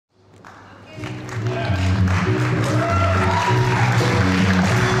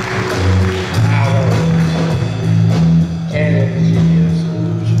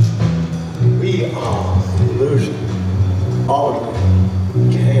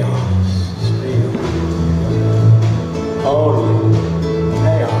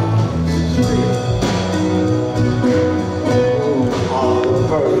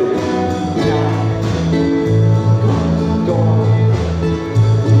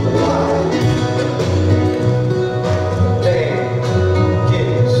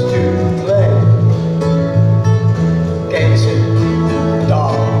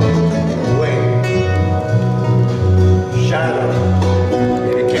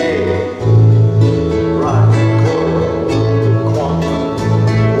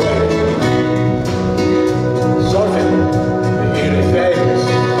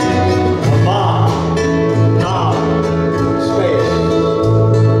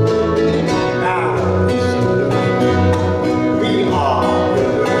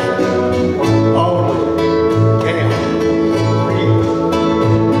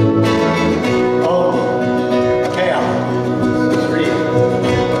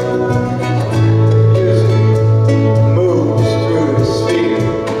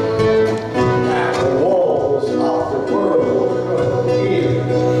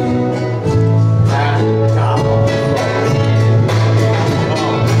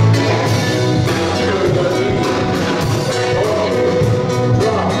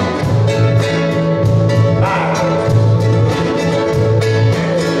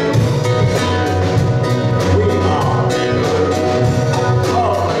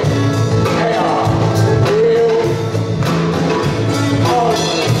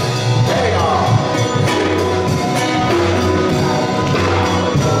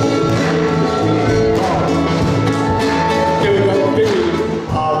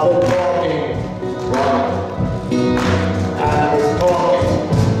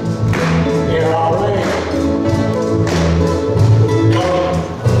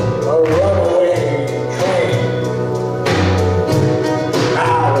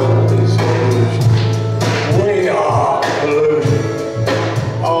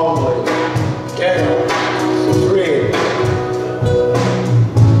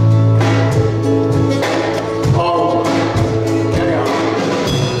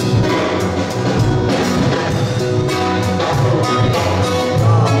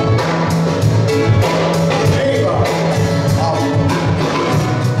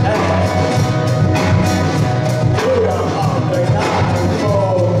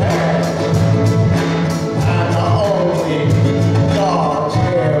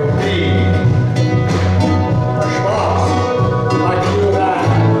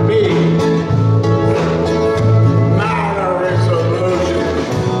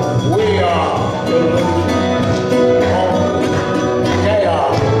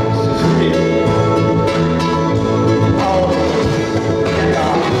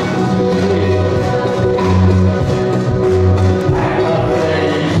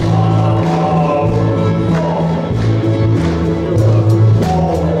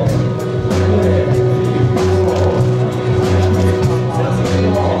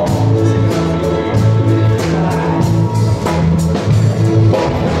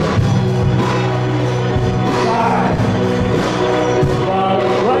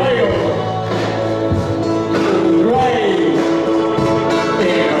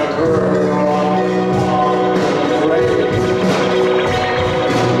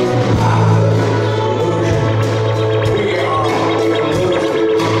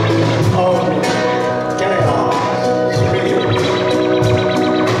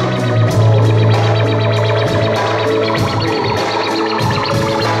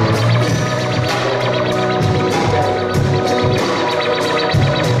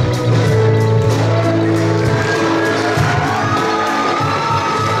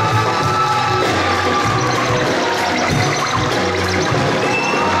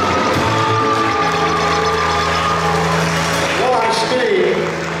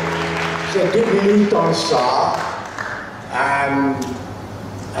tout dans ça, and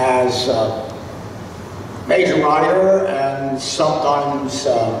as a major writer and sometimes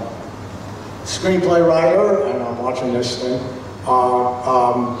screenplay writer, and I'm watching this thing,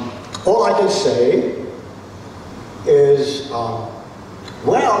 all I can say is,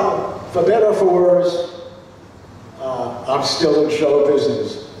 well, for better or for worse, I'm still in show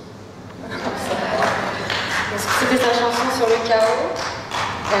business. C'était sa chanson sur le chaos.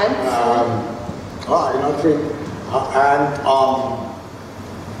 And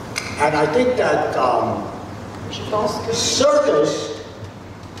and I think that je pense que circus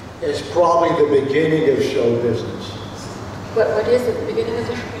is probably the beginning of show business. What is the beginning of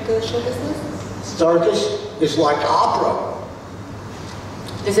the show business? Circus is like opera.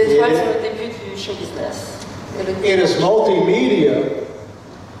 Les étoiles sont le début du show business. It is multimedia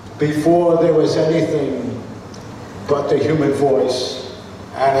before there was anything but the human voice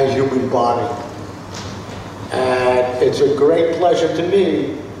and a human body. And it's a great pleasure to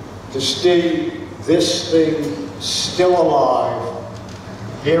me to see this thing still alive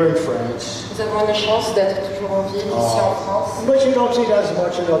here in France. Nous avons une chance d'être toujours en vie ici en France. But you don't see it as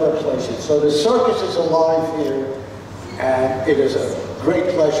much in other places. So the circus is alive here, and it is a great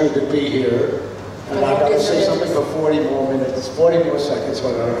pleasure to be here. And I've got to say something for 40 more minutes, 40 more seconds,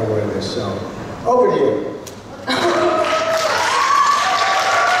 but I don't know where it is. So, over to you.